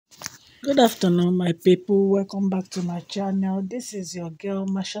Good afternoon, my people. Welcome back to my channel. This is your girl,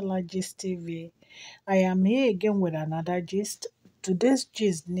 Mashallah Gist TV. I am here again with another gist. Today's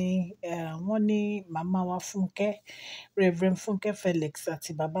gist ni wọ́n ní màmá wa Funke, Reverend Funke Felix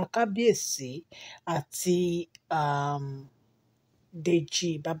àti bàbá Kabiyesi àti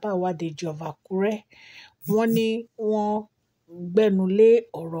Deji, bàbá wa Deji of Akure. Wọ́n ní wọ́n gbẹ́nu lé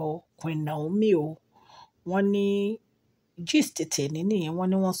ọ̀rọ̀ Queen Naomi o. Wọ́n ní gist tèmi nìyẹn. Wọ́n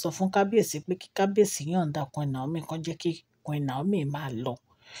ní wọ́n sọ fún Kábíyèsí pé kí Kábíyèsí yọ̀ǹda Queen Naomi kan jẹ́ kí Queen Naomi máa lọ.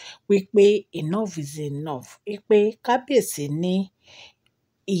 Wípé enough is enough. Wípé Kábíyèsí ní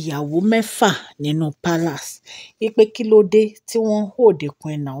ìyàwó mẹ́fà nínú palace. Wípé kí ló dé tí wọ́n hold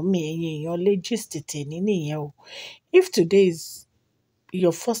Queen Naomi. Ẹ̀yin èèyàn lé gist tèmi nìyẹn o. If today is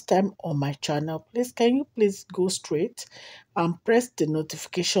your first time on my channel, can you please go straight and press the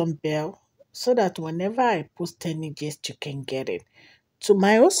notification bell so that whenever I post any gist, you can get it. To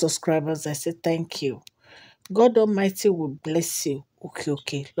my old subscribers, I say thank you. God Almighty will bless you.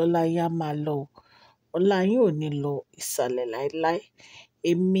 Okay. Lọ́lá yá máa lọ. Ọlá yín ò ní lọ ìsàlẹ̀ láíláí.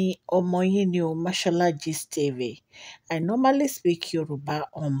 Èmi ọmọ yín ni o, Mashallah Gist TV. I normally speak Yoruba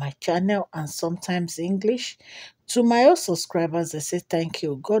on my channel and sometimes English. To my old subscribers, I say thank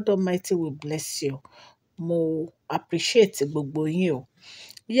you. God Almighty will bless you. Mo appreciate gbogbo yín o.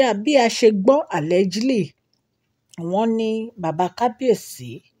 Yeah, bí a ṣe gbọ́ allegedly, wọ́n ní bàbá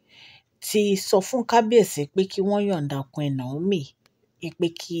Kábíyèsí ti sọ fún Kábíyèsí pé kí wọ́n yọ̀ǹda Queen Naomi, pé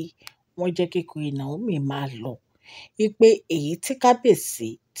kí wọ́n jẹ́ kí Queen Naomi máa lọ. Pé èyí tí Kábíyèsí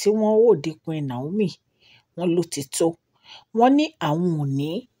tí wọ́n ò dé Queen Naomi, wọ́n ló ti tó. Wọ́n ní àwọn ò ní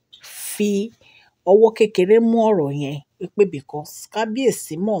fi ọwọ́ kékeré mú ọ̀rọ̀ yẹn. Pé because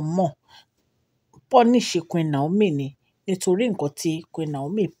Kábíyèsí mọ̀ọ́mọ̀ punish Queen Naomi ni nítorí nǹkan tí Queen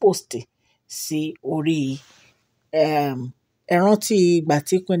Naomi post sí orí ẹ rántí ìgbà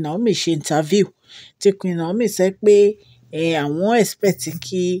tí Queen Naomi ṣe interview tí Queen Naomi sọ pé àwọn expect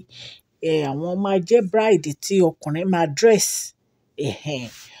kí àwọn máa jẹ́ bride tí ọkùnrin máa dress.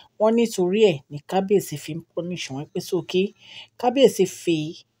 Wọ́n nítorí ẹ̀ ní Kábíyèsí fi ń punish wọn pé sókè Kábíyèsí fi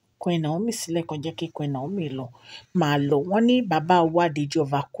Queen Naomi sílẹ̀ kan jẹ́ kí Queen Naomi máa lọ. Wọ́n ní bàbá wa Deji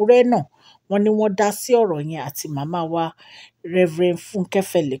of Akure náà, wọ́n ní wọ́n dá sí ọ̀rọ̀ yẹn àti màmá wa Reverend Funke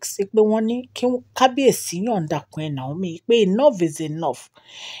Felix pé wọ́n ní kí Kábíyèsí yọ̀ǹda Queen Naomi pé enough is enough.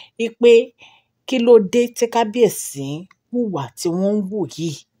 Pé kí ló dé tí Kábíyèsí hùwà tí wọ́n ń hù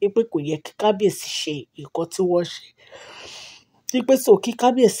yìí. Pé kò yẹ kí Kábíyèsí ṣe nǹkan tí wọ́n ṣe. Pé so kí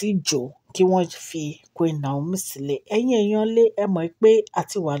Kábíyèsí jọ̀ọ́ kí wọ́n fi Queen Naomi sílẹ̀. Ẹ̀yin èèyàn lé ẹ mọ̀ pé a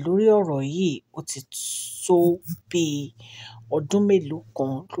ti wà lórí ọ̀rọ̀ yìí ó ti tó bí ọdún mélòó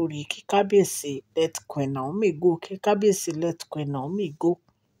kan lórí kí Kábíyèsí let Queen Naomi go, kí Kábíyèsí let Queen Naomi go.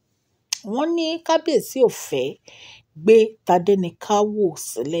 Wọ́n ní Kábíyèsí ò fẹ́ gbé Tádéníkáwò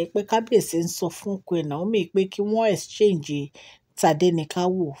sílẹ̀. Pé Kábíyèsí ń sọ fún Queen Naomi pé kí wọ́n exchange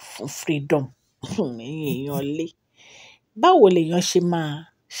Tádéníkáwò fún freedom. Ẹ̀yin èèyàn lé. Báwo lèèyàn ṣe máa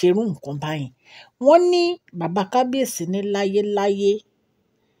ṣerú nǹkan báyìí? Wọ́n ní bàbá Kábíyèsí ní láyéláyé.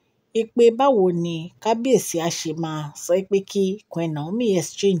 Pé báwo ni Kábíyèsí á ṣe máa sọ pé kí Queen Naomi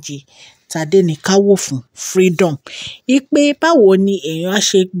exchange Tádéníkáwò fún freedom. Pé báwo ni èèyàn á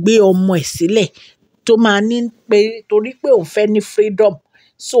ṣe gbé ọmọ ẹ̀ sílẹ̀ tó máa ní pé torí pé òun fẹ́ ní freedom,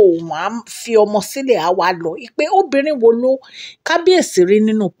 so òun á fi ọmọ sílẹ̀ á wá lọ. Pé obìnrin wo ló Kábíyèsí rí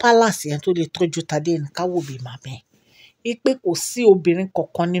nínú palace yẹn tó lè tọ́jú Tádéníkáwò bí màmá ẹ̀. Pé kò sí obìnrin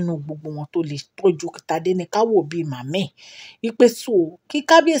kankan nínú gbogbo wọn tó lè tọ́jú Tádéníkáwò bí màmá ẹ̀. Pé so kí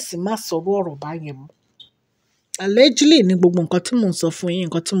Kábíyèsí má sọ̀rọ̀ ọ̀rọ̀ báyẹn mọ́. Allegedly ní gbogbo nǹkan tí mò ń sọ fún yín,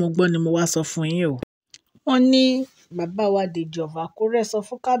 nǹkan tí mo gbọ́ ni mo wá sọ fún yín o. Wọ́n ní bàbá wa Deji of Akure sọ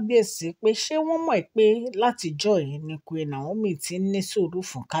fún Kábíyèsí pé ṣé wọ́n mọ̀ pé látijọ́ yìí ni Queen Naomi ti ń ní sùúrù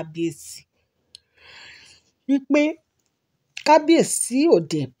fún Kábíyèsí. Pé Kábíyèsí ò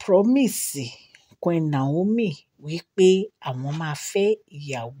dé promise Queen Naomi wípé àwọn máa fẹ́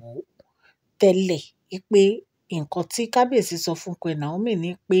ìyàwó tẹ́lẹ̀. Pé nǹkan tí Kábíyèsí sọ fún Queen Naomi ni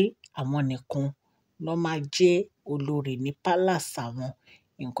pé àwọn nìkan ló máa jẹ́ olórí ní palace àwọn.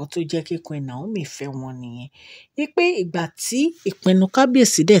 Nǹkan tó jẹ́ kí Queen Naomi fẹ́ wọn nìyẹn. Pé ìgbà tí ìpinnu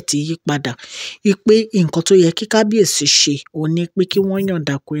Kábíyèsí dẹ̀ ti yí padà. Pé nǹkan tó yẹ kí Kábíyèsí ṣe òun ni pé kí wọ́n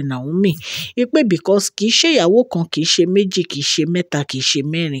yọ̀ǹda Queen Naomi. Pé because kì í ṣe ìyàwó kan, kì í ṣe méjì, kì í ṣe mẹ́ta, kì í ṣe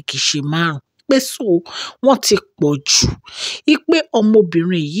mẹ́rin, kì í ṣe márùn-ún. Pé so wọ́n ti pọ̀ jù. Pé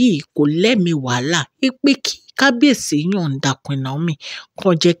ọmọbìnrin yìí kò lẹ́mi wàhálà. Pé kí Kábíyèsí yọ̀ǹda Queen Naomi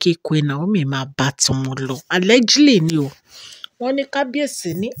kan jẹ́ kí Queen Naomi máa bá tiwọn lọ. Allegedly ni o. Wọ́n ní Kábíyèsí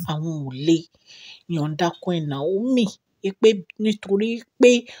ní àwọn ò lè yọ̀ǹda Queen Naomi. Pé nítorí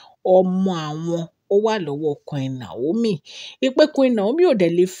pé ọmọ àwọn ó wà lọ́wọ́ Queen Naomi. Wípé Queen Naomi ò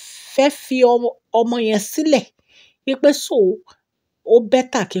dẹ̀ lè fẹ́ fi ọmọ yẹn sílẹ̀. Wípé so ó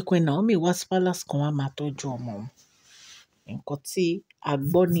bẹ́tà kí Queen Naomi wá sí palace kan wá máa tọ́jú ọmọ òun. Nǹkan tí a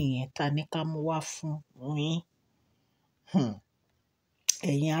gbọ́ nìyẹn ta ní ká mú wá fún yín.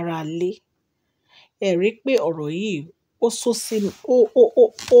 Ẹ̀yin ará ilé, ẹ rí pé ọ̀rọ̀ yìí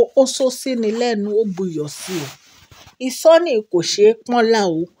ó sọ sí ni lẹ́nu, ó buyọ̀ sí o. Ìsọ́nì kò ṣeé pọ́nlá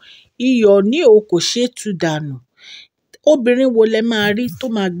o. Iyọ̀ ní o kò ṣeé tú dànù. Obìnrin wo lẹ máa rí tó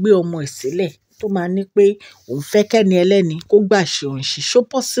máa gbé ọmọ ẹ̀ sílẹ̀ tó máa ní pé òun fẹ́ kẹ́ni ẹlẹ́ni kó gbà ṣe òun ṣe? Ṣó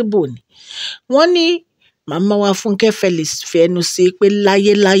possible ni? Wọ́n ní màmá wa Funke Felix fi ẹnu sí pé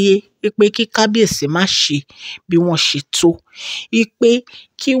láyéláyé pé kí Kábíyèsí má ṣe bí wọ́n ṣe tó. Pé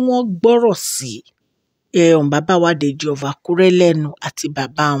kí wọ́n gbọ́rọ̀ sí bàbá wa Deji of Akure lẹ́nu àti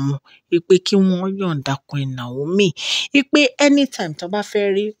bàbá wọn. Pé kí wọ́n yọ̀ǹda Queen Naomi. Pé anytime tó bá fẹ́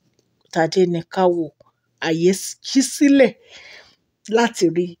rí Tadenikawo, àyè ṣí sílẹ̀ láti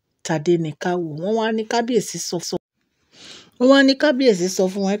rí Tadenikawo. Wọ́n wá ní Kábíyèsí sọ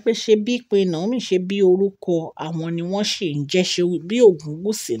fún wọn pé ṣé bí Queen Naomi ṣe bí orúkọ àwọn ni wọ́n ṣì ń jẹ́, ṣe bí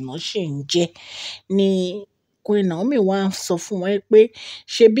Ògúngúsì náà ṣì ń jẹ́ ni Queen Naomi wá sọ fún wọn pé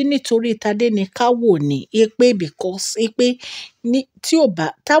ṣe bí nítorí Tadenikawo ni pé because pé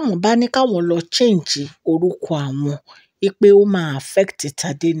táwọn bá ní káwọn lọ change orúkọ àwọn pé ó máa affect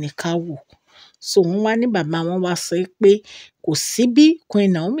Tadenikawo. So wọ́n wá ní bàbá wọn wá sọ pé kò sí bí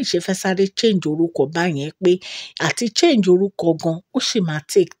Queen Naomi ṣe fẹ́ sáré change orúkọ báyẹn pé àti change orúkọ gan ó sì máa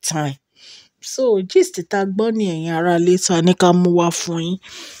take time. So gist tá gbọ́ ní ẹ̀yin ará ilé ta ní ká mú wá fún yín.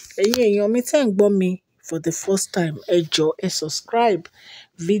 Ẹ̀yin èèyàn mi tẹ́ ń gbọ́ mi for the first time, ẹ jọ̀ọ́ ẹ subscribe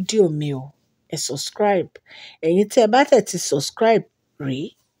fídíò mi o. Ẹ subscribe. Ẹ̀yin tí ẹ bá tẹ̀ ti subscribe rí,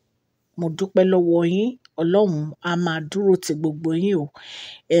 mo dúpẹ́ lọ́wọ́ yín. Ọlọ́run á máa dúró ti gbogbo yín o.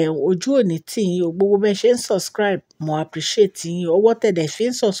 Ojú òní tì yín o. Gbogbo bẹ́ẹ̀ ṣe ń subscribe, mo appreciate yín. Ọwọ́ tẹ̀dẹ̀ fi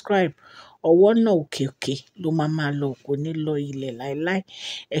ń subscribe, ọwọ́ náà òkè òkè ló máa lọ, kò ní lọ ilẹ̀ láíláí.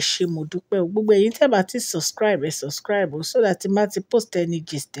 Ẹ ṣé mo dúpẹ́ o. Gbogbo ẹ̀yin tí ẹ bá ti subscribe, ẹ subscribe o so that tí n bá ti post any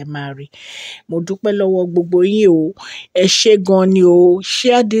gist ẹ máa rí. Mo dúpẹ́ lọ́wọ́ gbogbo yín o. Ẹ ṣé gan ni o.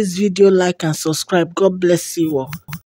 Share this video, like and subscribe. God bless you all.